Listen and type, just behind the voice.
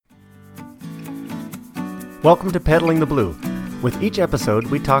Welcome to Paddling the Blue. With each episode,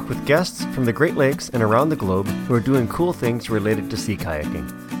 we talk with guests from the Great Lakes and around the globe who are doing cool things related to sea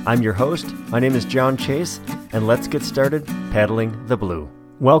kayaking. I'm your host. My name is John Chase, and let's get started paddling the blue.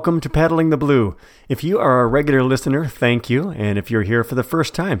 Welcome to Paddling the Blue. If you are a regular listener, thank you. And if you're here for the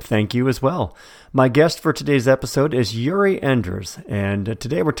first time, thank you as well. My guest for today's episode is Yuri Enders. And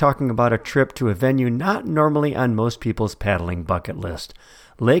today we're talking about a trip to a venue not normally on most people's paddling bucket list,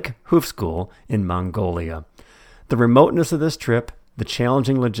 Lake Hufsgul in Mongolia. The remoteness of this trip, the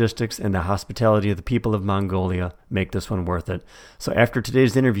challenging logistics, and the hospitality of the people of Mongolia make this one worth it. So after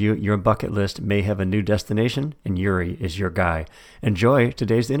today's interview, your bucket list may have a new destination, and Yuri is your guy. Enjoy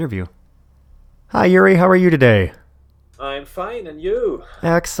today's interview. Hi, Yuri. How are you today? I'm fine, and you?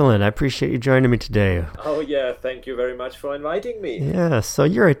 Excellent. I appreciate you joining me today. Oh, yeah. Thank you very much for inviting me. Yeah. So,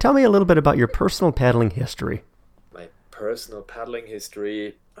 Yuri, tell me a little bit about your personal paddling history. My personal paddling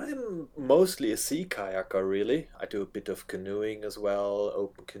history... I'm mostly a sea kayaker, really. I do a bit of canoeing as well,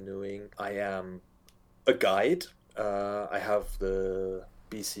 open canoeing. I am a guide. I have the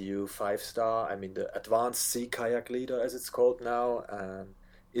BCU 5-star. I'm in the Advanced Sea Kayak Leader, as it's called now, and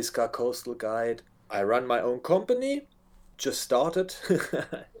ISCA Coastal Guide. I run my own company, just started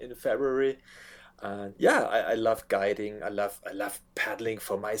in February. And yeah, I love guiding. I love paddling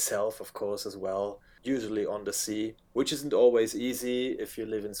for myself, of course, as well. Usually on the sea, which isn't always easy if you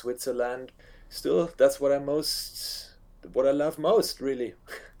live in Switzerland. Still, that's what I love most, really.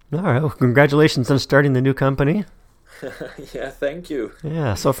 All right. Well, congratulations on starting the new company. Yeah, thank you.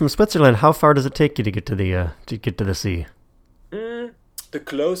 Yeah. So from Switzerland, how far does it take you to get to the sea? The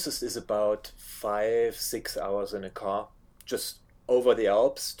closest is about 5-6 hours in a car, just over the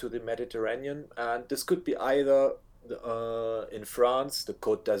Alps to the Mediterranean, and this could be either in France, the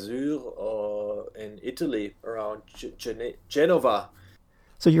Côte d'Azur, or in Italy, around Genova.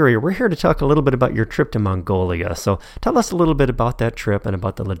 So Yuri, we're here to talk a little bit about your trip to Mongolia. So tell us a little bit about that trip and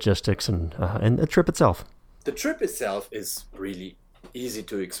about the logistics and the trip itself. The trip itself is really easy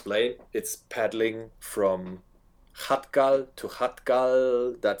to explain. It's paddling from Khatgal to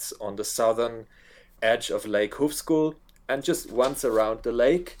Khatgal, that's on the southern edge of Lake Hufsgul, and just once around the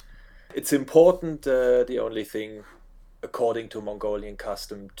lake. It's important, the only thing, according to Mongolian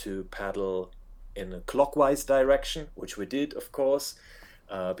custom, to paddle in a clockwise direction, which we did, of course,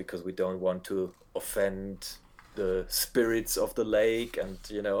 because we don't want to offend the spirits of the lake, and,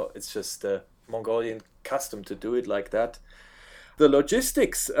 it's just a Mongolian custom to do it like that. The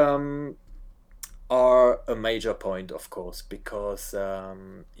logistics are a major point, of course, because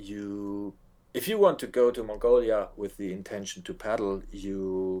if you want to go to Mongolia with the intention to paddle,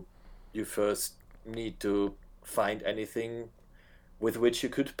 you first need to find anything with which you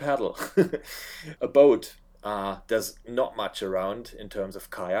could paddle. A boat. There's not much around in terms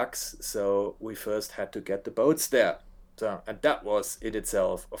of kayaks, so we first had to get the boats there. And that was in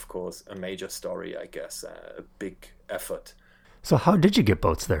itself, of course, a major story, I guess, a big effort. So how did you get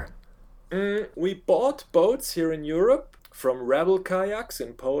boats there? We bought boats here in Europe from Rebel Kayaks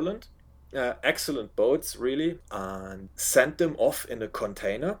in Poland. Excellent boats, really, and sent them off in a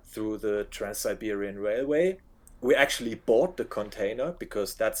container through the Trans-Siberian Railway. We actually bought the container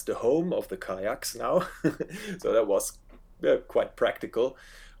because that's the home of the kayaks now. So that was quite practical.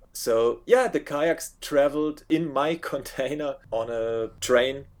 So yeah, the kayaks traveled in my container on a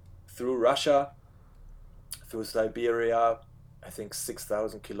train through Russia, through Siberia, I think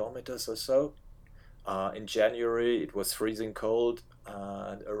 6,000 kilometers or so. In January, it was freezing cold,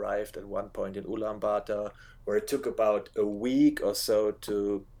 and arrived at one point in Ulaanbaatar, where it took about a week or so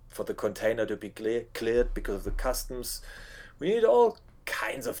for the container to be cleared because of the customs. We need all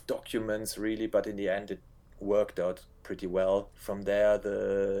kinds of documents, really, but in the end it worked out pretty well. From there,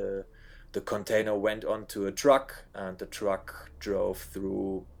 the container went onto a truck, and the truck drove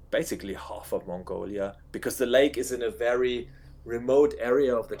through basically half of Mongolia, because the lake is in a very remote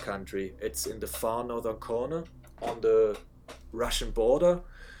area of the country. It's in the far northern corner on the Russian border.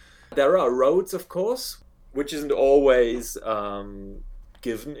 There are roads, of course, which isn't always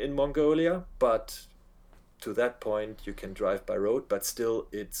given in Mongolia, but to that point you can drive by road. But still,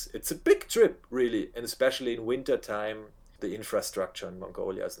 it's a big trip, really, and especially in winter time, the infrastructure in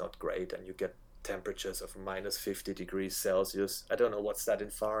Mongolia is not great, and you get temperatures of minus 50 degrees Celsius. I don't know what's that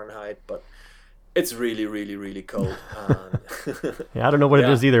in Fahrenheit, but it's really, really, really cold. Yeah, I don't know what it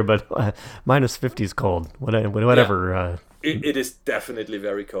is either, but minus 50 is cold. Whatever. Yeah. It is definitely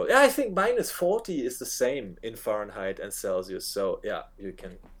very cold. Yeah, I think minus 40 is the same in Fahrenheit and Celsius. So yeah, you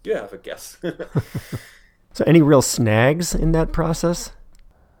have a guess. So any real snags in that process?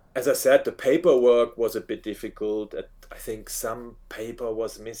 As I said, the paperwork was a bit difficult. I think some paper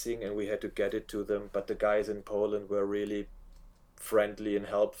was missing and we had to get it to them, but the guys in Poland were really friendly and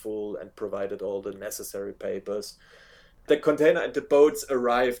helpful and provided all the necessary papers. The container and the boats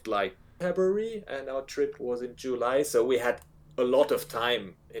arrived like February and our trip was in July, so we had a lot of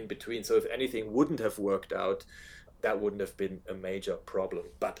time in between. So if anything wouldn't have worked out, that wouldn't have been a major problem.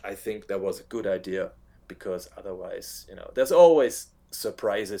 But I think that was a good idea because otherwise, there's always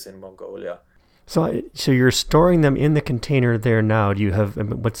surprises in Mongolia. So you're storing them in the container there now. Do you have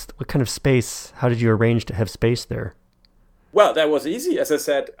what kind of space? How did you arrange to have space there? Well, that was easy. As I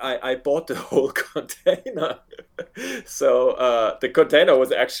said, I bought the whole container. So the container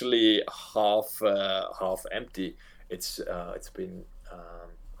was actually half empty. It's been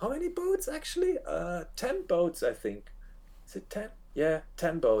how many boats actually? 10 boats, I think. Is it 10? Yeah,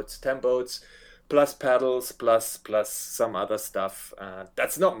 10 boats. 10 boats plus paddles plus some other stuff.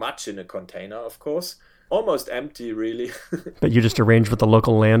 That's not much in a container, of course. Almost empty, really. But you just arranged with the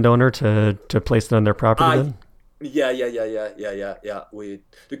local landowner to place it on their property then? Yeah. The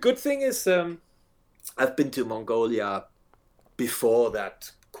good thing is I've been to Mongolia before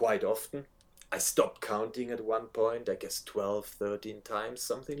that quite often. I stopped counting at one point, I guess 12, 13 times,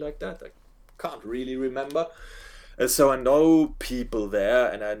 something like that. I can't really remember. So I know people there,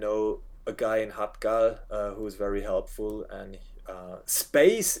 and I know a guy in Hatgal who is very helpful. And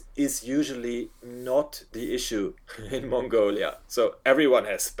space is usually not the issue in Mongolia. So everyone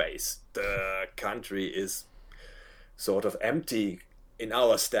has space. The country is sort of empty in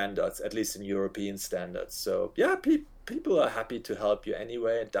our standards, at least in European standards. So yeah, people are happy to help you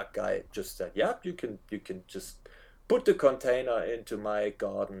anyway. And that guy just said, yeah, you can just put the container into my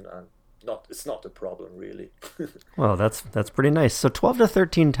garden, and it's not a problem really. Well, that's pretty nice. So 12 to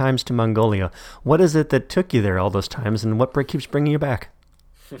 13 times to Mongolia. What is it that took you there all those times, and what keeps bringing you back?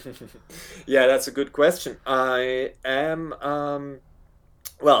 Yeah, that's a good question. I am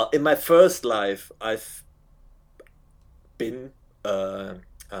well, in my first life, I've been an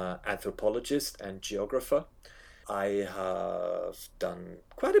anthropologist and geographer. I have done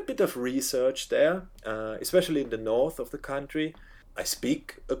quite a bit of research there, especially in the north of the country. I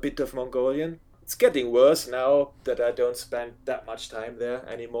speak a bit of Mongolian. It's getting worse now that I don't spend that much time there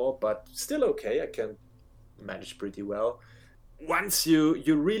anymore, but still okay. I can manage pretty well. Once you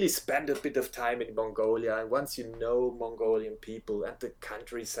really spend a bit of time in Mongolia, and once you know Mongolian people and the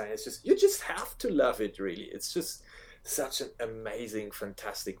countryside, you just have to love it, really. It's just such an amazing,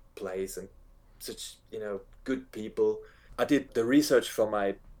 fantastic place, and such good people. I did the research for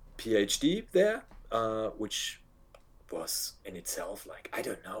my PhD there, which was in itself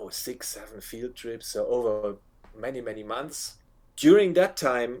 6-7 field trips, so over many months. During that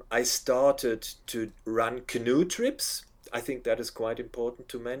time I started to run canoe trips. I think that is quite important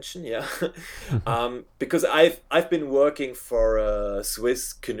to mention, yeah. Because I've been working for a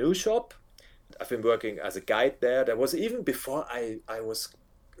Swiss canoe shop. I've been working as a guide there. That was even before I was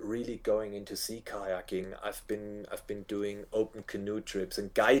really going into sea kayaking. I've been doing open canoe trips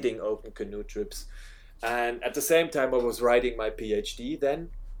and guiding open canoe trips. And at the same time I was writing my PhD then.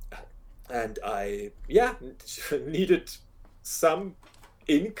 And I needed some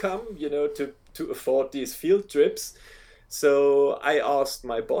income, to afford these field trips. So I asked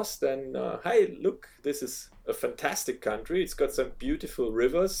my boss then, hey, look, this is a fantastic country. It's got some beautiful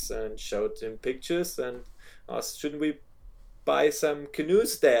rivers, and showed him pictures and asked, shouldn't we buy some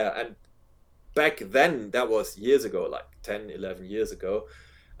canoes there? And back then, that was years ago, like 10, 11 years ago,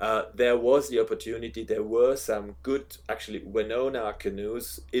 there was the opportunity. There were some good, actually, Wenonah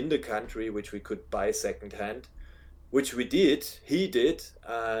canoes in the country, which we could buy secondhand, which we did, he did.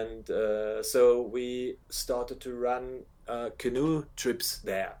 And so we started to run canoe trips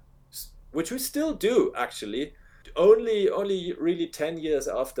there, which we still do, actually. Only really 10 years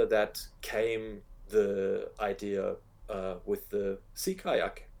after that came the idea with the sea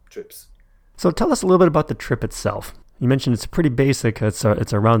kayak trips. So tell us a little bit about the trip itself. You mentioned it's pretty basic, it's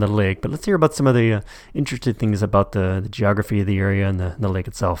around the lake, but let's hear about some of the interesting things about the geography of the area and the lake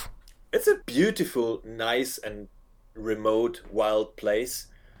itself. It's a beautiful, nice and remote, wild place.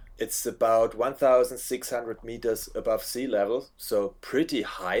 It's about 1,600 meters above sea level, so pretty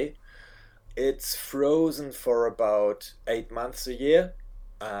high. It's frozen for about 8 months a year,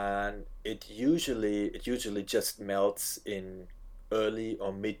 and it usually just melts in early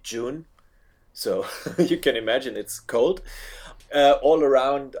or mid-June. So you can imagine it's cold. All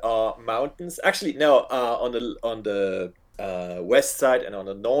around are mountains. Actually, no. On the west side and on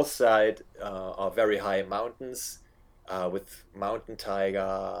the north side are very high mountains with mountain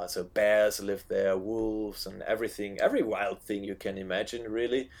taiga. So bears live there, wolves, and everything. Every wild thing you can imagine,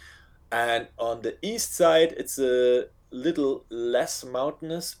 really. And on the east side, it's a little less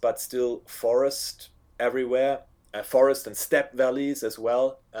mountainous, but still forest everywhere, forest and steppe valleys as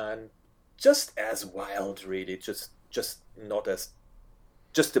well, and just as wild, really. Just not as,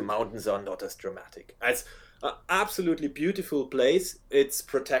 just the mountains are not as dramatic. It's an absolutely beautiful place. It's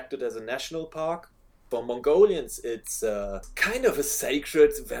protected as a national park. For Mongolians, it's kind of a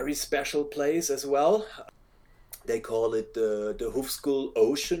sacred, very special place as well. They call it the Hufskull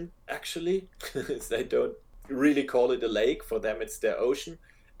Ocean, actually. They don't really call it a lake. For them, it's their ocean.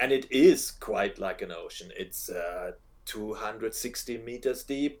 And it is quite like an ocean. It's 260 meters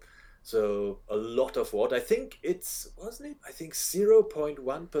deep. So a lot of water. I think wasn't it? I think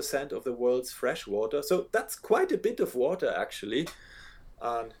 0.1% of the world's fresh water. So that's quite a bit of water, actually.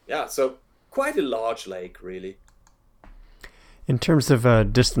 And yeah, so quite a large lake, really. In terms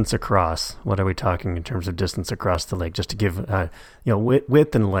of distance across, what are we talking in terms of distance across the lake? Just to give,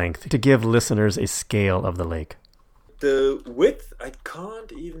 width and length, to give listeners a scale of the lake. The width, I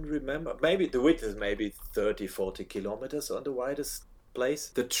can't even remember. Maybe the width is maybe 30, 40 kilometers on the widest place.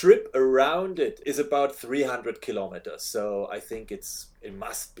 The trip around it is about 300 kilometers. So I think it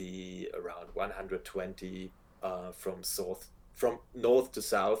must be around 120 from north to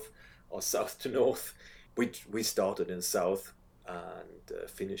south or south to north. We started in south and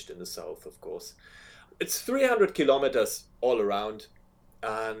finished in the south, of course. It's 300 kilometers all around.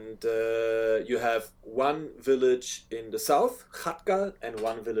 And you have one village in the south, Khatgal, and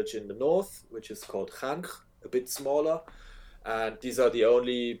one village in the north, which is called Khanj, a bit smaller. And these are the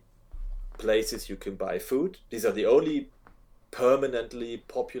only places you can buy food. These are the only permanently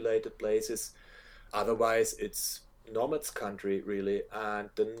populated places. Otherwise, it's nomads country, really. And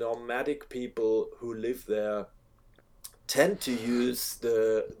the nomadic people who live there tend to use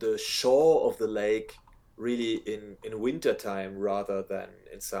the shore of the lake really in winter time rather than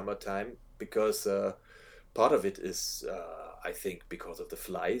in summertime, because part of it is I think because of the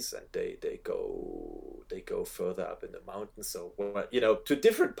flies, and they go further up in the mountains, so to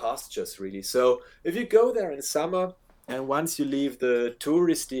different pastures, really. So if you go there in summer, and once you leave the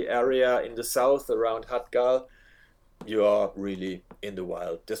touristy area in the south around Khatgal, you are really in the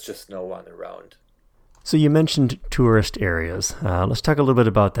wild. There's just no one around. So you mentioned tourist areas. Let's talk a little bit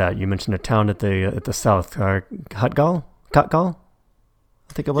about that. You mentioned a town at the south, Khatgal,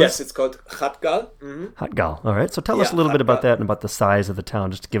 I think it was. Yes, it's called Khatgal. Mm-hmm. Khatgal. All right. So tell us a little bit about that and about the size of the town,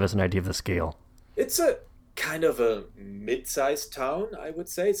 just to give us an idea of the scale. It's a kind of a mid-sized town, I would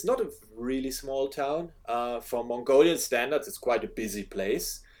say. It's not a really small town. For Mongolian standards, it's quite a busy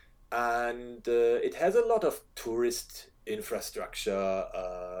place, and it has a lot of tourist infrastructure,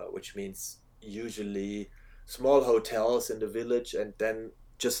 which means usually small hotels in the village, and then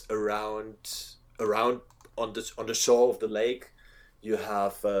just around on the shore of the lake you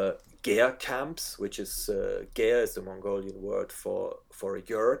have ger camps, which is ger is the Mongolian word for a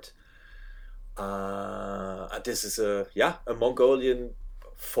yurt, and this is a Mongolian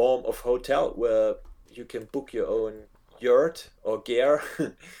form of hotel where you can book your own yurt or ger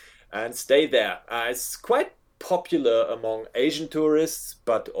and stay there. It's quite popular among Asian tourists,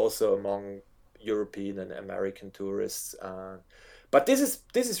 but also among European and American tourists. But this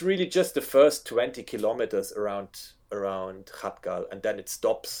is really just the first 20 kilometers around Khatgal, and then it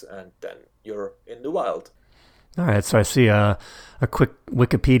stops, and then you're in the wild. All right, so I see a quick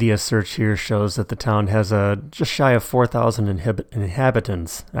Wikipedia search here shows that the town has just shy of 4,000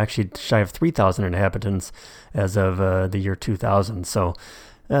 inhabitants, actually shy of 3,000 inhabitants as of the year 2000. So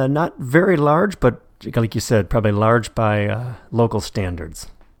not very large, but like you said, probably large by local standards.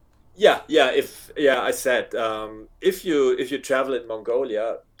 I said if you travel in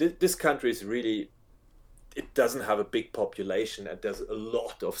Mongolia, this country is really, it doesn't have a big population, and there's a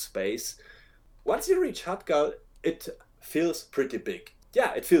lot of space. Once you reach Khatgal, it feels pretty big.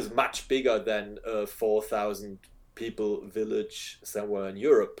 Yeah, it feels much bigger than a 4,000 people village somewhere in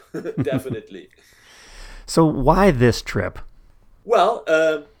Europe, definitely. So why this trip? Well,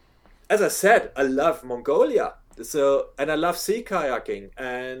 as I said, I love Mongolia. And I love sea kayaking,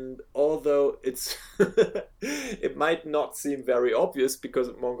 and although it might not seem very obvious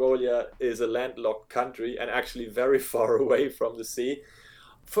because Mongolia is a landlocked country and actually very far away from the sea,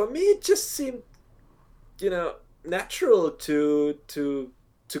 for me it just seemed, natural to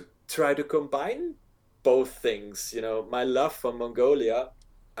try to combine both things. My love for Mongolia,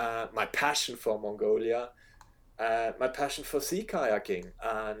 my passion for Mongolia, my passion for sea kayaking,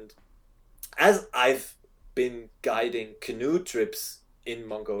 and as I've been guiding canoe trips in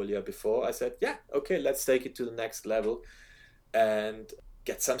Mongolia before, I said, yeah, okay, let's take it to the next level and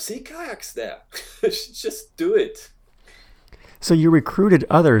get some sea kayaks there. Just do it. So you recruited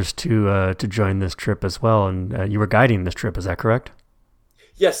others to join this trip as well, and you were guiding this trip. Is that correct?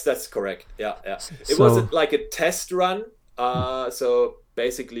 Yes, that's correct. Yeah, yeah. It So, was like a test run. So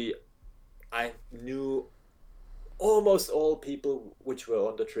basically, I knew almost all people which were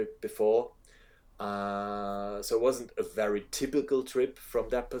on the trip before. So it wasn't a very typical trip from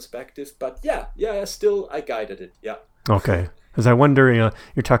that perspective. But yeah, still I guided it. Yeah. okay. Because I wonder,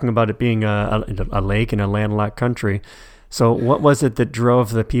 you're talking about it being a lake in a landlocked country. So what was it that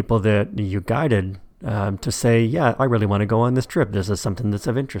drove the people that you guided to say, yeah, I really want to go on this trip. This is something that's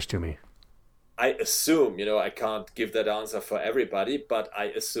of interest to me. I assume, I can't give that answer for everybody, but I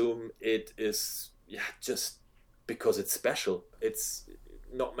assume it is, just because it's special. It's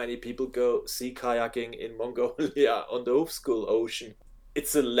not many people go sea kayaking in Mongolia on the Ufskul Ocean.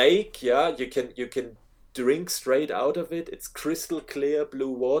 It's a lake, yeah. You can drink straight out of it. It's crystal clear blue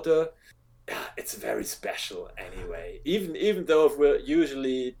water. Yeah, it's very special anyway. Even though if we're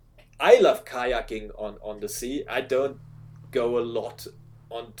usually, I love kayaking on the sea. I don't go a lot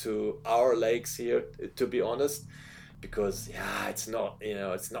onto our lakes here, to be honest, because it's not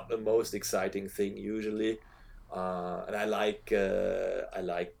the most exciting thing usually, and I like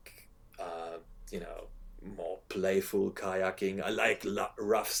more playful kayaking. I like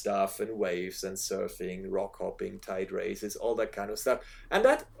rough stuff and waves and surfing, rock hopping, tide races, all that kind of stuff, and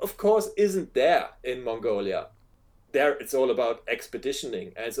that of course isn't there in Mongolia. There it's all about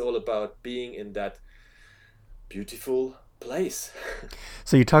expeditioning, and it's all about being in that beautiful place.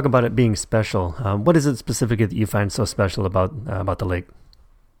 So you talk about it being special. What is it specifically that you find so special about the lake?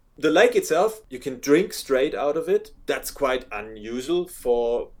 The lake itself, you can drink straight out of it. That's quite unusual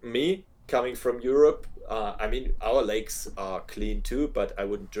for me coming from Europe. I mean, our lakes are clean too, but I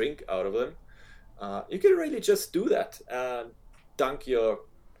wouldn't drink out of them. You can really just do that and dunk your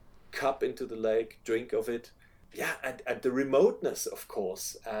cup into the lake, drink of it. Yeah, and the remoteness, of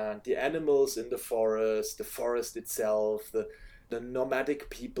course, and the animals in the forest itself, the nomadic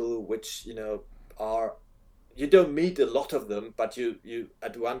people, which are, you don't meet a lot of them, but you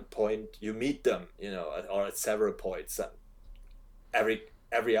at one point you meet them, or at several points. And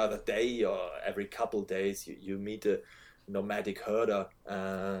every other day or every couple days you meet a nomadic herder.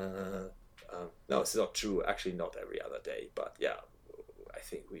 No, it's not true. Actually, not every other day, but yeah, I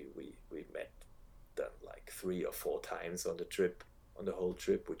think we met them like 3 or 4 times on the whole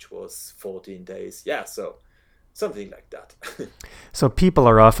trip, which was 14 days. Yeah, so something like that. So people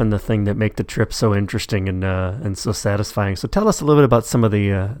are often the thing that make the trip so interesting and so satisfying. So tell us a little bit about some of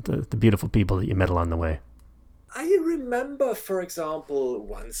the beautiful people that you met along the way. I remember, for example,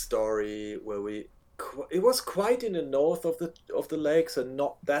 one story where it was quite in the north of the lake, so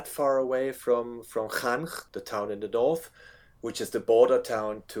not that far away from Khanj, the town in the north, which is the border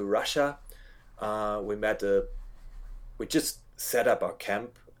town to Russia. We just set up our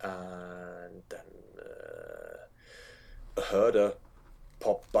camp, and then a herder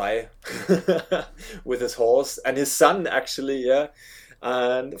popped by with his horse and his son, actually, yeah.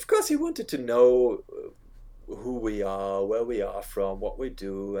 And of course he wanted to know who we are, where we are from, what we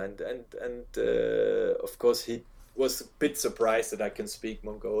do, and of course he was a bit surprised that I can speak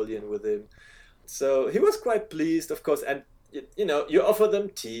Mongolian with him. So he was quite pleased, of course, and you offer them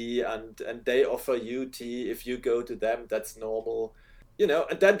tea, and they offer you tea. If you go to them, that's normal,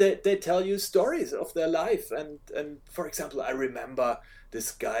 and then they tell you stories of their life. And for example, I remember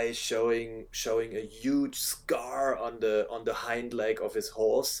this guy showing a huge scar on the hind leg of his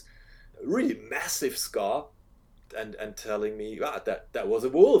horse, a really massive scar, and telling me that was a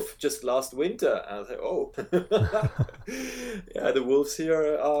wolf just last winter. And I was like, oh, yeah, the wolves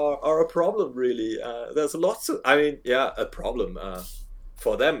here are a problem, really. There's lots of, a problem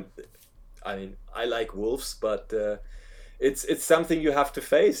for them. I mean, I like wolves, but it's something you have to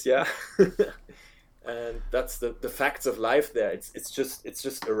face, yeah. And that's the facts of life there. It's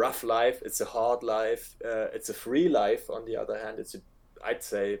just a rough life. It's a hard life. It's a free life. On the other hand, I'd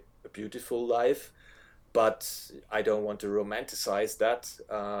say a beautiful life. But I don't want to romanticize that.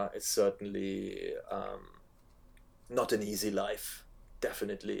 It's certainly not an easy life,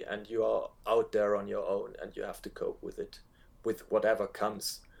 definitely. And you are out there on your own, and you have to cope with it, with whatever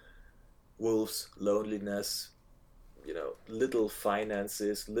comes. Wolves, loneliness, little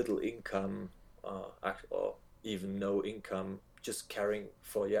finances, little income, or even no income, just caring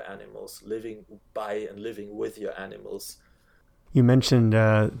for your animals, living by and living with your animals. You mentioned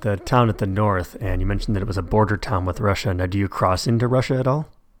the town at the north, and you mentioned that it was a border town with Russia. Now, do you cross into Russia at all?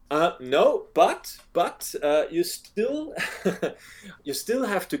 No, but you still you still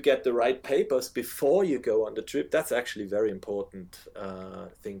have to get the right papers before you go on the trip. That's actually a very important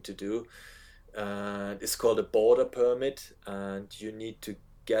thing to do. and it's called a border permit, and you need to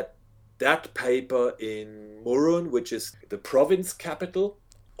get that paper in Murun, which is the province capital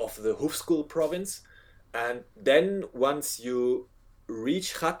of the Hufskul province. And then once you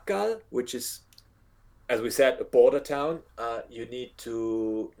reach Khatgal, which is, as we said, a border town, you need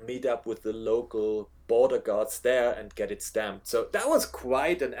to meet up with the local border guards there and get it stamped. So that was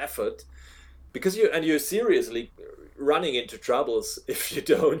quite an effort, because you're seriously running into troubles if you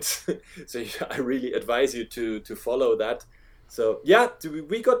don't. So I really advise you to follow that. So yeah,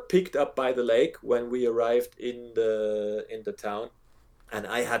 we got picked up by the lake when we arrived in the town, and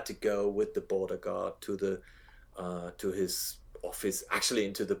I had to go with the border guard to his office, actually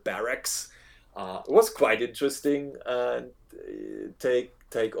into the barracks. It was quite interesting, and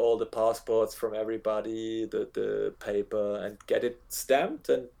take all the passports from everybody, the paper, and get it stamped,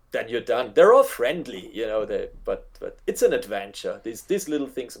 and then you're done. They're all friendly, but it's an adventure. These little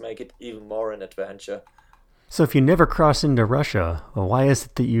things make it even more an adventure. So if you never cross into Russia, why is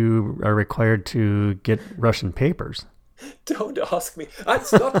it that you are required to get Russian papers? Don't ask me.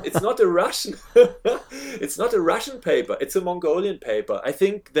 It's not a Russian. It's not a Russian paper. It's a Mongolian paper. I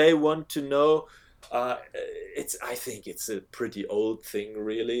think they want to know. I think it's a pretty old thing,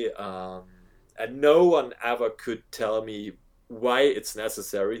 really, and no one ever could tell me why it's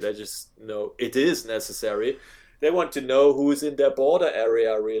necessary. They just know it is necessary. They want to know who's in their border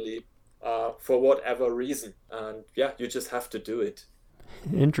area, really, for whatever reason, and yeah, you just have to do it.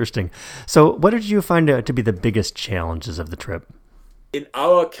 Interesting. So what did you find to be the biggest challenges of the trip? In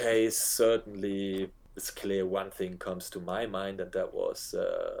our case, certainly it's clear one thing comes to my mind, and that was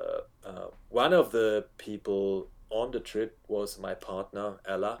one of the people on the trip was my partner,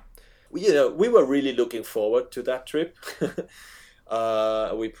 Ella. We were really looking forward to that trip.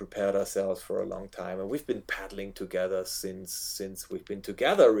 We prepared ourselves for a long time, and we've been paddling together since we've been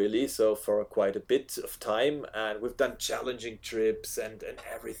together, really. So for quite a bit of time, and we've done challenging trips and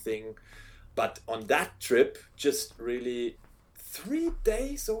everything. But on that trip, just really 3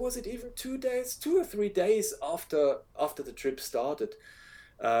 days, or was it even 2 days, 2 or 3 days after the trip started,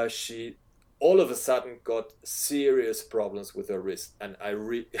 she all of a sudden got serious problems with her wrist, and I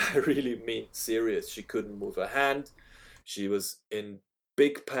really mean serious. She couldn't move her hand. She was in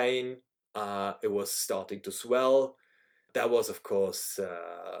big pain. It was starting to swell. That was, of course,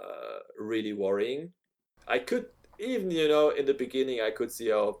 really worrying. I could even, in the beginning, I could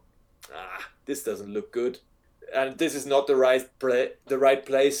see, this doesn't look good, and this is not the right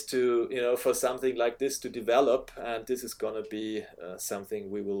place to, for something like this to develop, and this is gonna be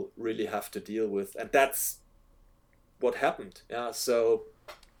something we will really have to deal with, and that's what happened. Yeah, so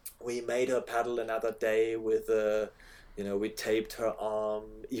we made her paddle another day with we taped her arm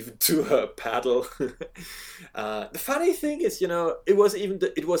even to her paddle. The funny thing is, it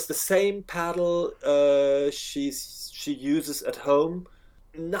was the same paddle she uses at home.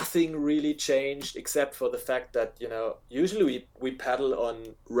 Nothing really changed except for the fact that usually we paddle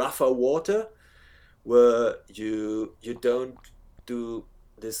on rougher water, where you don't do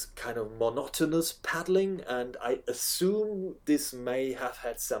this kind of monotonous paddling, and I assume this may have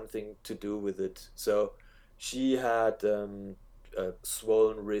had something to do with it. So she had a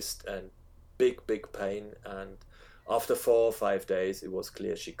swollen wrist and big pain, and after 4 or 5 days it was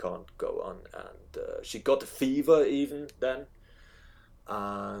clear she can't go on, and she got a fever even then.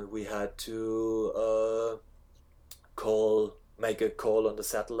 We had to make a call on the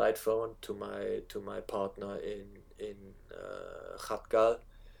satellite phone to my partner in Khatgal,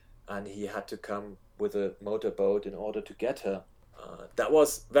 and he had to come with a motorboat in order to get her. That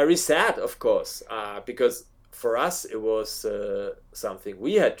was very sad, of course, because for us it was something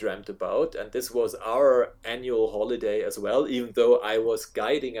we had dreamt about, and this was our annual holiday as well, even though I was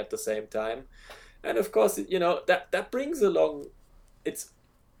guiding at the same time. And of course, that brings along its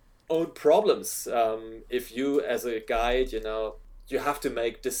own problems. If you, as a guide, you have to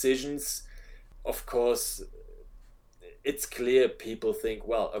make decisions. Of course, it's clear people think,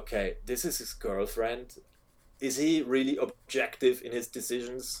 well, okay, this is his girlfriend. Is he really objective in his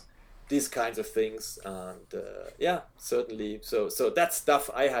decisions? These kinds of things. And yeah, certainly. So that's stuff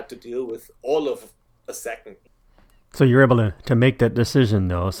I had to deal with all of a second. So you're able to make that decision,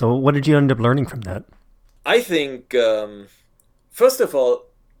 though. So what did you end up learning from that? I think, first of all,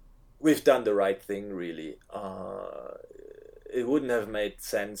 we've done the right thing, really. It wouldn't have made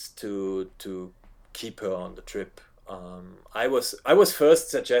sense to keep her on the trip. I was first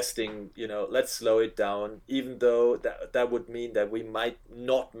suggesting, let's slow it down, even though that would mean that we might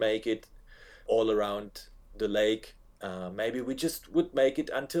not make it all around the lake. Maybe we just would make it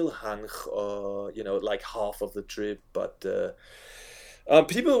until Hanch, or like half of the trip. But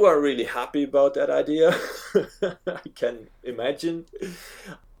People were really happy about that idea. I can imagine.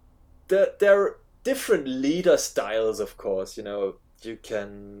 There are different leader styles, of course. You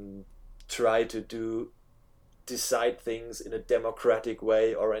can try to decide things in a democratic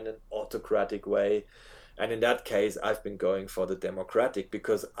way or in an autocratic way. And in that case, I've been going for the democratic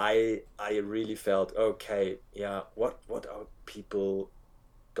because I really felt, okay, yeah, what are people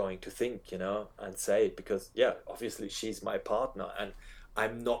going to think, and say? Because, yeah, obviously she's my partner and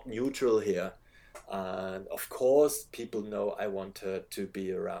I'm not neutral here. And of course, people know I want her to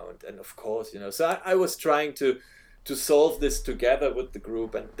be around. And of course, so I was trying to solve this together with the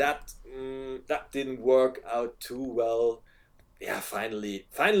group, and that didn't work out too well. Yeah, finally,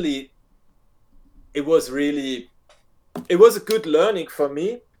 it was a good learning for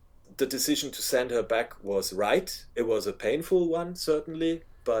me. The decision to send her back was right. It was a painful one, certainly,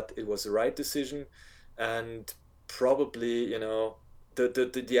 but it was the right decision. And probably,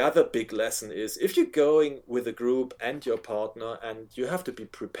 the other big lesson is if you're going with a group and your partner, and you have to be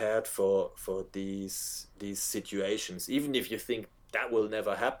prepared for these situations, even if you think that will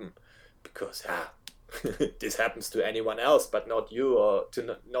never happen, because this happens to anyone else, but not to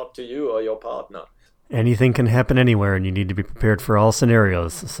you or your partner. Anything can happen anywhere, and you need to be prepared for all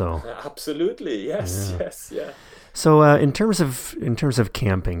scenarios. So absolutely, yes, yeah. Yes, yeah. So in terms of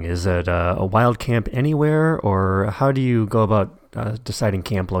camping, is it a wild camp anywhere, or how do you go about deciding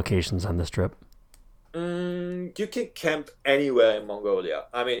camp locations on this trip? You can camp anywhere in Mongolia.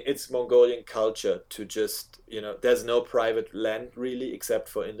 I mean, it's Mongolian culture to just, there's no private land really, except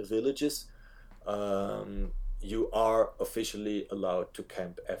for in the villages. You are officially allowed to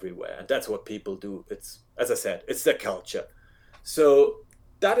camp everywhere, and that's what people do. It's, as I said, it's their culture. So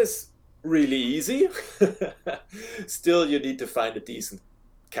that is really easy. Still, you need to find a decent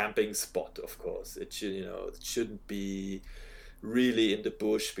camping spot, of course. It shouldn't be really in the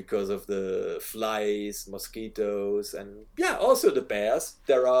bush because of the flies, mosquitoes, and also the bears.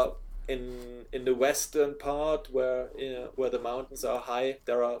 There are in the western part where the mountains are high,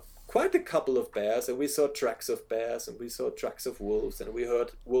 there are quite a couple of bears, and we saw tracks of bears, and we saw tracks of wolves, and we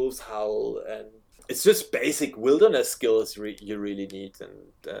heard wolves howl. And it's just basic wilderness skills you really need,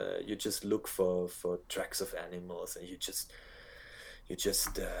 and you just look for tracks of animals, and you just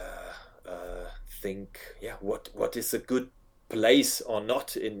think, what is a good place or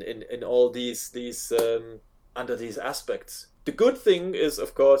not in all these under these aspects. The good thing is,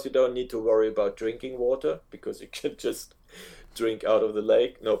 of course, you don't need to worry about drinking water, because you can just drink out of the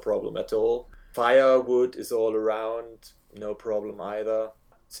lake, no problem at all. Firewood is all around, no problem either.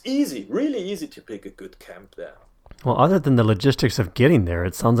 It's easy, really easy to pick a good camp there. Well, other than the logistics of getting there,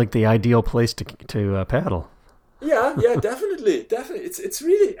 it sounds like the ideal place to paddle. Yeah, definitely. It's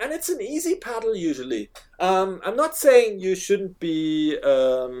really, and it's an easy paddle usually. I'm not saying you shouldn't be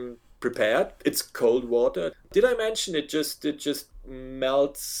prepared. It's cold water. Did I mention it just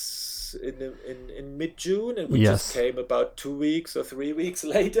melts in mid-June, and we just came about 2 weeks or 3 weeks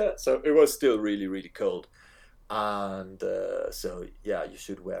later, so it was still really, really cold. And so you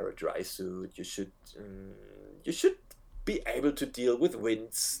should wear a dry suit. You should be able to deal with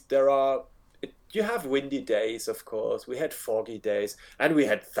winds. You have windy days, of course. We had foggy days, and we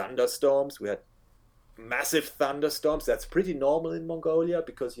had thunderstorms. We had massive thunderstorms. That's pretty normal in Mongolia,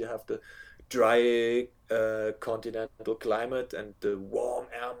 because you have the dry continental climate and the warm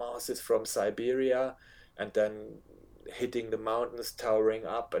air masses from Siberia, and then hitting the mountains, towering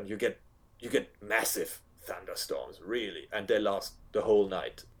up, and you get massive thunderstorms, really, and they last the whole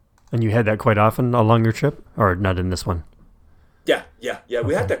night. And you had that quite often along your trip, or not in this one? Yeah. Okay.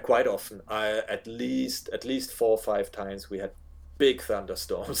 We had that quite often. At least 4 or 5 times we had big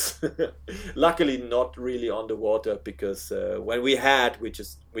thunderstorms. Luckily, not really on the water, because when we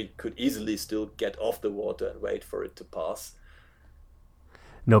could easily still get off the water and wait for it to pass.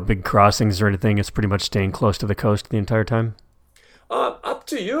 No big crossings or anything. It's pretty much staying close to the coast the entire time. Up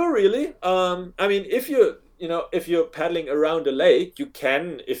to you, really. I mean, if you're paddling around a lake, you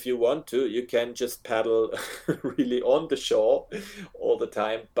can, if you want to, you can just paddle really on the shore all the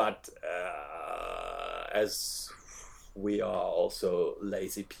time. But as we are also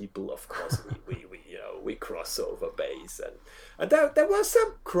lazy people, of course, we cross over bays, and there were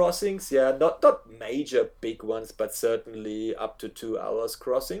some crossings, not major big ones, but certainly up to 2 hours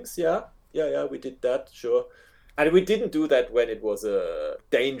crossings. We did that, sure. And we didn't do that when it was a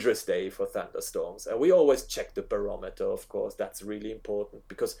dangerous day for thunderstorms. And we always check the barometer, of course. That's really important,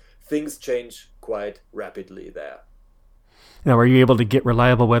 because things change quite rapidly there. Now, were you able to get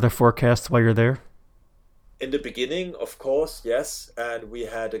reliable weather forecasts while you're there? In the beginning, of course, yes. And we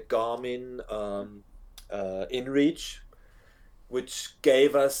had a Garmin InReach, which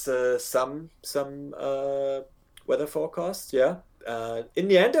gave us some weather forecasts. Yeah. In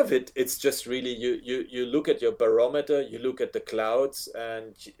the end of it, it's just really you look at your barometer, you look at the clouds,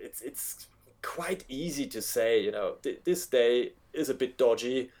 and it's quite easy to say, this day is a bit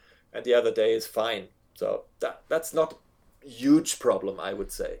dodgy, and the other day is fine. So that's not a huge problem, I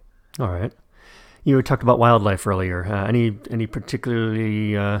would say. All right. You talked about wildlife earlier. Any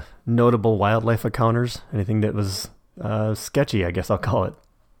particularly notable wildlife encounters? Anything that was sketchy, I guess I'll call it.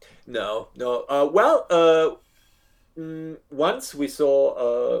 No. Once we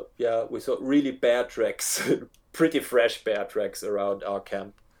saw really bear tracks, pretty fresh bear tracks around our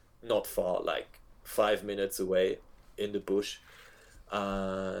camp, not far, like 5 minutes away in the bush,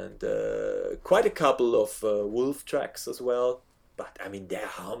 and quite a couple of wolf tracks as well. But I mean, they're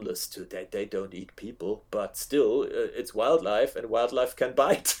harmless too. They don't eat people, but still, it's wildlife, and wildlife can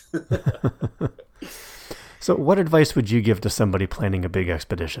bite. So what advice would you give to somebody planning a big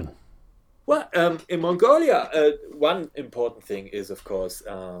expedition? Well, in Mongolia, one important thing is, of course,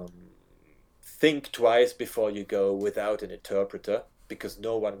 think twice before you go without an interpreter, because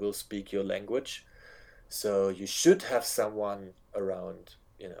no one will speak your language. So you should have someone around,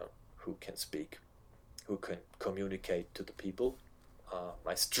 who can speak, who can communicate to the people.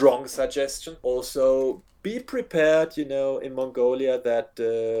 My strong suggestion. Also, be prepared, in Mongolia that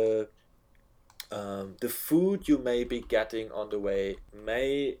the food you may be getting on the way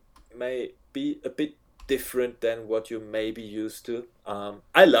may be a bit different than what you may be used to.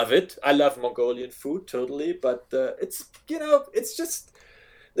 I love it. I love Mongolian food totally, but it's just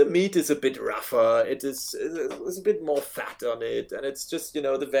the meat is a bit rougher. There's a bit more fat on it, and it's just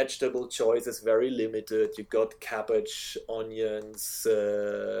the vegetable choice is very limited. You got cabbage, onions,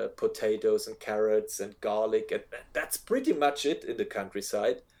 potatoes, and carrots, and garlic, and that's pretty much it in the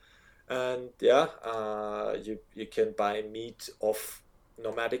countryside. And you can buy meat off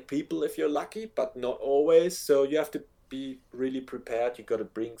nomadic people if you're lucky, but not always. So you have to be really prepared. You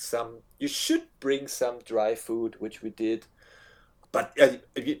should bring some dry food, which we did, but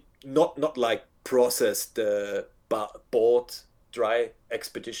not like processed bought dry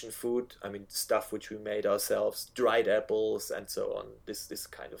expedition food. I mean, stuff which we made ourselves, dried apples and so on, this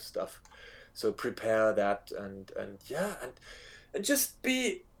kind of stuff. So prepare that and just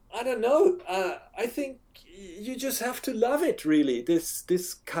be, I don't know. I think you just have to love it, really.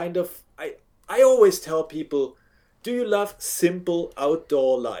 This kind of, I always tell people, do you love simple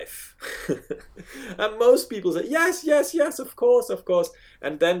outdoor life? And most people say, yes, of course.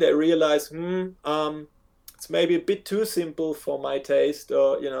 And then they realize, it's maybe a bit too simple for my taste,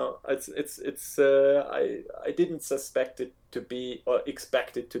 or I didn't suspect it to be or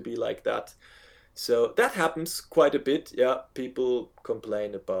expect it to be like that. So that happens quite a bit. Yeah, people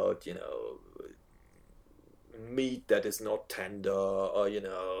complain about, meat that is not tender, or,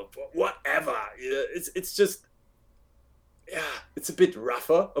 whatever. It's just, it's a bit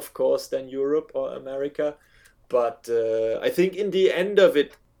rougher, of course, than Europe or America. But I think in the end of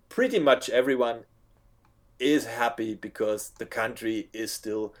it, pretty much everyone is happy, because the country is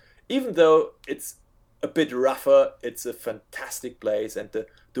still, even though it's a bit rougher, it's a fantastic place, and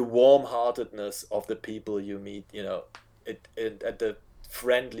the warm-heartedness of the people you meet, and the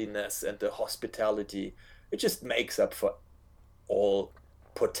friendliness and the hospitality, it just makes up for all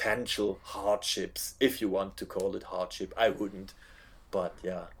potential hardships, if you want to call it hardship. I wouldn't, but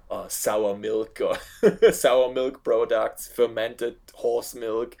sour milk or sour milk products, fermented horse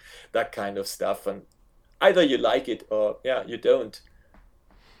milk, that kind of stuff, and either you like it or you don't.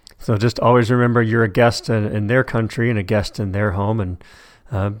 So just always remember you're a guest in their country and a guest in their home, and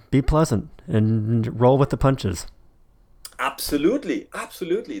be pleasant and roll with the punches. Absolutely.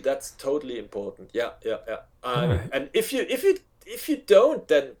 That's totally important. Yeah. Right. And if you don't,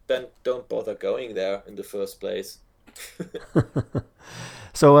 then don't bother going there in the first place.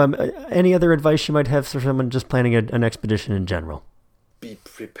 So, any other advice you might have for someone just planning an expedition in general? Be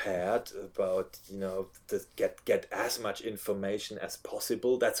prepared about, to get as much information as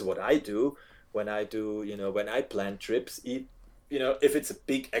possible. That's what I do when I plan trips. If it's a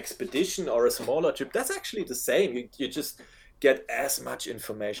big expedition or a smaller trip, that's actually the same. You just get as much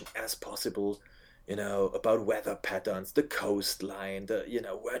information as possible, about weather patterns, the coastline,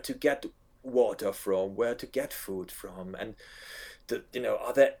 where to get water from, where to get food from, and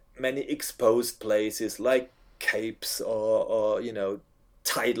are there many exposed places like capes or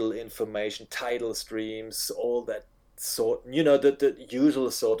tidal information, tidal streams, all that sort, the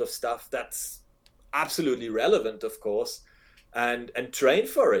usual sort of stuff that's absolutely relevant, of course, and train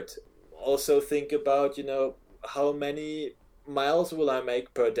for it. Also think about, how many miles will I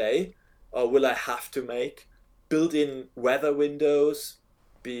make per day, or will I have to make? built in weather windows,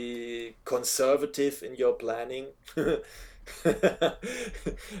 be conservative in your planning.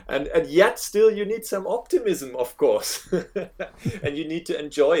 and yet still you need some optimism, of course. And you need to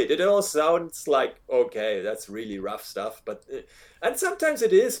enjoy it. It all sounds like, okay, that's really rough stuff, but and sometimes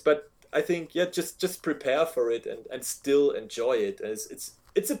it is, but I think, yeah, just prepare for it and still enjoy it.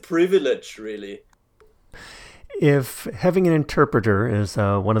 It's a privilege, really. If having an interpreter is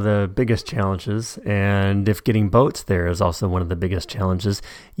one of the biggest challenges, and if getting boats there is also one of the biggest challenges,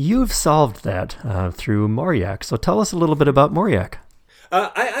 you've solved that through Moryak. So tell us a little bit about Moryak.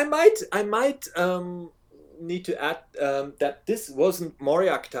 I might need to add that this wasn't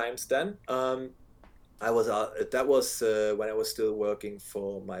Moryak times then. That was when I was still working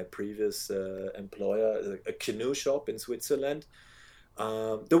for my previous employer, a canoe shop in Switzerland.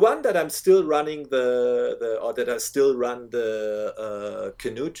 The one that I'm still running that I still run the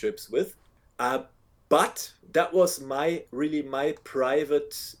canoe trips with, but that was my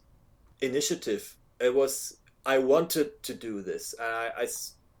private initiative. I wanted to do this, and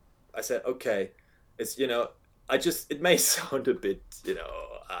I said, okay, it's it may sound a bit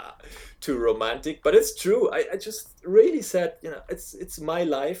too romantic, but it's true. I just really said, it's my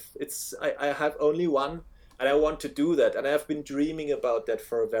life. I have only one. And I want to do that. And I have been dreaming about that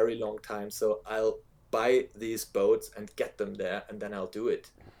for a very long time. So I'll buy these boats and get them there, and then I'll do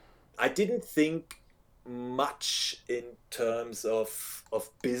it. I didn't think much in terms of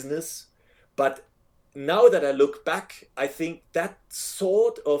business. But now that I look back, I think that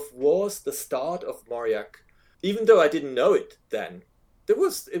sort of was the start of Moryak. Even though I didn't know it then. It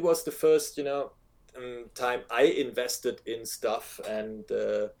was the first, time I invested in stuff, and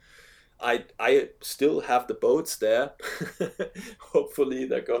I still have the boats there. Hopefully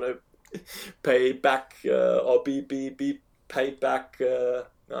they're gonna pay back or be paid back. No,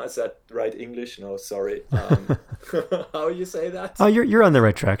 is that right English? No, sorry. How you say that? Oh, you're on the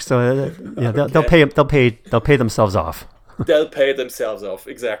right track. So yeah, Okay. they'll pay themselves off. They'll pay themselves off.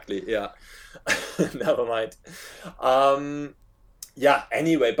 Exactly. Yeah. Never mind. Yeah.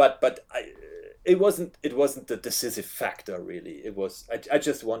 Anyway, but it wasn't the decisive factor, really. It was I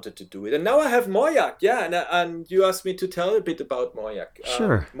just wanted to do it, and now I have Moryak. Yeah, and you asked me to tell a bit about Moryak.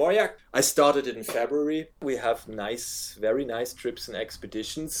 Sure. Moryak, I started it in February. We have very nice trips and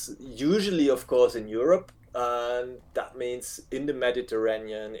expeditions, usually, of course, in Europe, and that means in the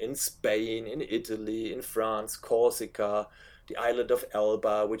Mediterranean, in Spain, in Italy, in France, Corsica, the island of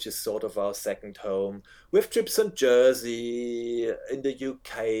Elba, which is sort of our second home. We have trips on Jersey, in the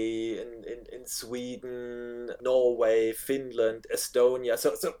UK, in Sweden, Norway, Finland, Estonia.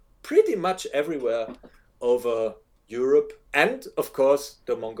 So pretty much everywhere over Europe. And, of course,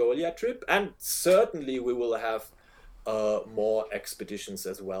 the Mongolia trip. And certainly we will have more expeditions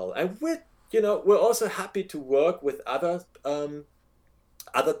as well. And we're also happy to work with other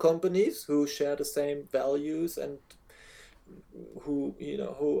companies who share the same values and who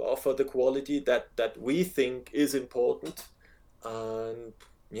offer the quality that we think is important. And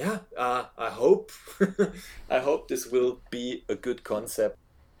yeah, I hope I hope this will be a good concept.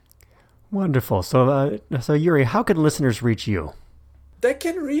 Wonderful. So Yuri, how can listeners reach you? They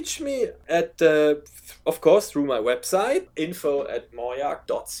can reach me at of course through my website,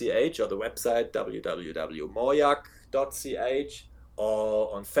 info@moryak.ch, or the website www.moryak.ch,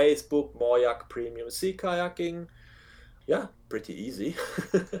 or on Facebook, Moryak Premium Sea Kayaking. Yeah, pretty easy.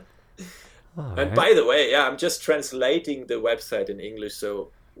 All And right. by the way, yeah, I'm just translating the website in English.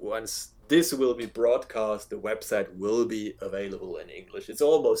 So once this will be broadcast, the website will be available in English. It's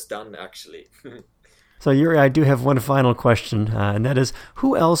almost done, actually. So Yuri, I do have one final question, and that is,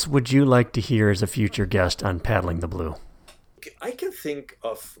 who else would you like to hear as a future guest on Paddling the Blue? I can think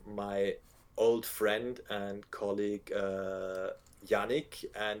of my old friend and colleague Yannick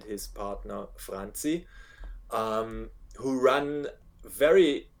and his partner Franzi, who run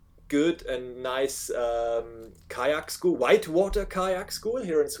very good and nice kayak school, whitewater kayak school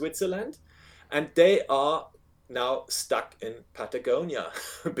here in Switzerland, and they are now stuck in Patagonia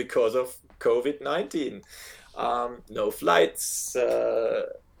because of COVID-19. No flights,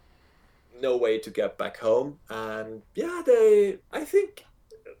 no way to get back home, and yeah, I think,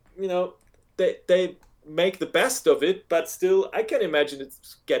 they make the best of it, but still, I can imagine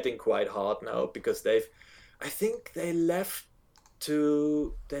it's getting quite hard now because I think they left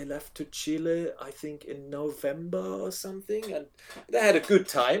to Chile, I think in November or something, and they had a good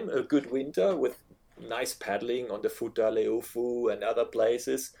time, a good winter with nice paddling on the Futa Leufu and other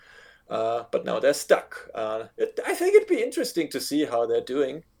places. But now they're stuck. I think it'd be interesting to see how they're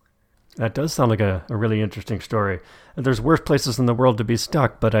doing. That does sound like a really interesting story. There's worse places in the world to be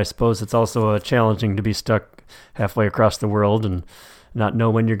stuck, but I suppose it's also challenging to be stuck halfway across the world and not know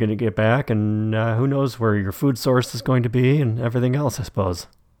when you're going to get back, and who knows where your food source is going to be and everything else, I suppose.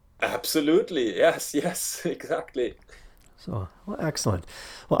 Absolutely. Yes, exactly. So, well, excellent.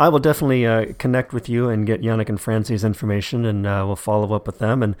 Well, I will definitely connect with you and get Yannick and Francie's information, and we'll follow up with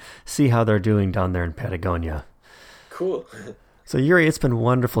them and see how they're doing down there in Patagonia. Cool. So, Yuri, it's been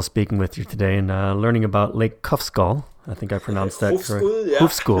wonderful speaking with you today and learning about Lake Kufskull. I think I pronounced that correct. Yeah.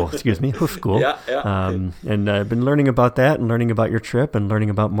 Hoofskull, excuse me, Hoofskull. Yeah. And I've been learning about that and learning about your trip and learning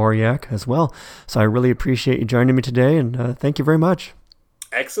about Mauriac as well. So I really appreciate you joining me today, and thank you very much.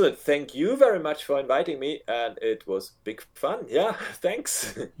 Excellent. Thank you very much for inviting me, and it was big fun. Yeah,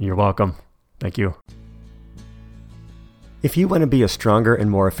 thanks. You're welcome. Thank you. If you want to be a stronger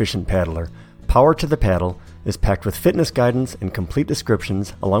and more efficient paddler, Power to the Paddle is packed with fitness guidance and complete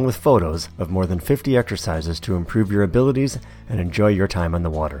descriptions along with photos of more than 50 exercises to improve your abilities and enjoy your time on the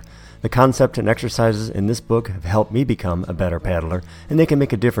water. The concept and exercises in this book have helped me become a better paddler, and they can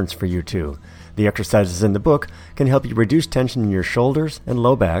make a difference for you too. The exercises in the book can help you reduce tension in your shoulders and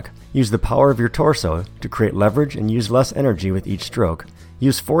low back, use the power of your torso to create leverage and use less energy with each stroke,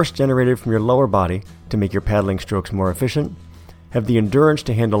 use force generated from your lower body to make your paddling strokes more efficient, have the endurance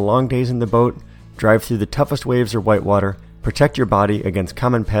to handle long days in the boat, drive through the toughest waves or whitewater, protect your body against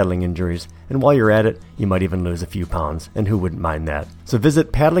common paddling injuries, and while you're at it, you might even lose a few pounds, and who wouldn't mind that? So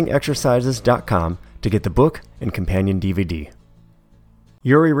visit paddlingexercises.com to get the book and companion DVD.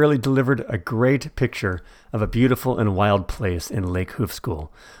 Yuri really delivered a great picture of a beautiful and wild place in Lake Hoofskull.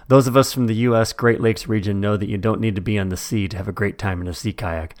 Those of us from the U.S. Great Lakes region know that you don't need to be on the sea to have a great time in a sea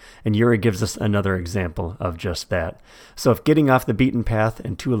kayak, and Yuri gives us another example of just that. So if getting off the beaten path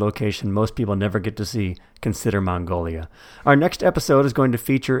and to a location most people never get to see, consider Mongolia. Our next episode is going to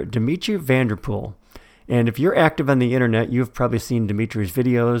feature Dimitri van der Poel. And if you're active on the internet, you've probably seen Dimitri's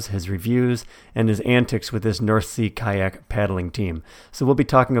videos, his reviews, and his antics with his North Sea kayak paddling team. So we'll be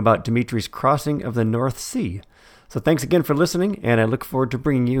talking about Dimitri's crossing of the North Sea. So thanks again for listening, and I look forward to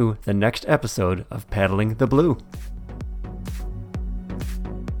bringing you the next episode of Paddling the Blue.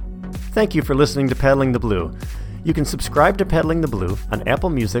 Thank you for listening to Paddling the Blue. You can subscribe to Paddling the Blue on Apple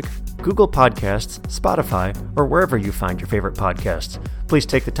Music, Google Podcasts, Spotify, or wherever you find your favorite podcasts. Please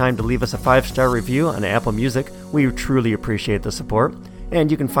take the time to leave us a 5-star review on Apple Music. We truly appreciate the support. And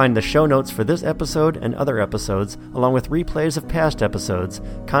you can find the show notes for this episode and other episodes, along with replays of past episodes,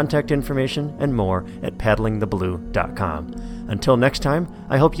 contact information, and more at paddlingtheblue.com. Until next time,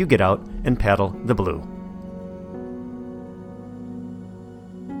 I hope you get out and paddle the blue.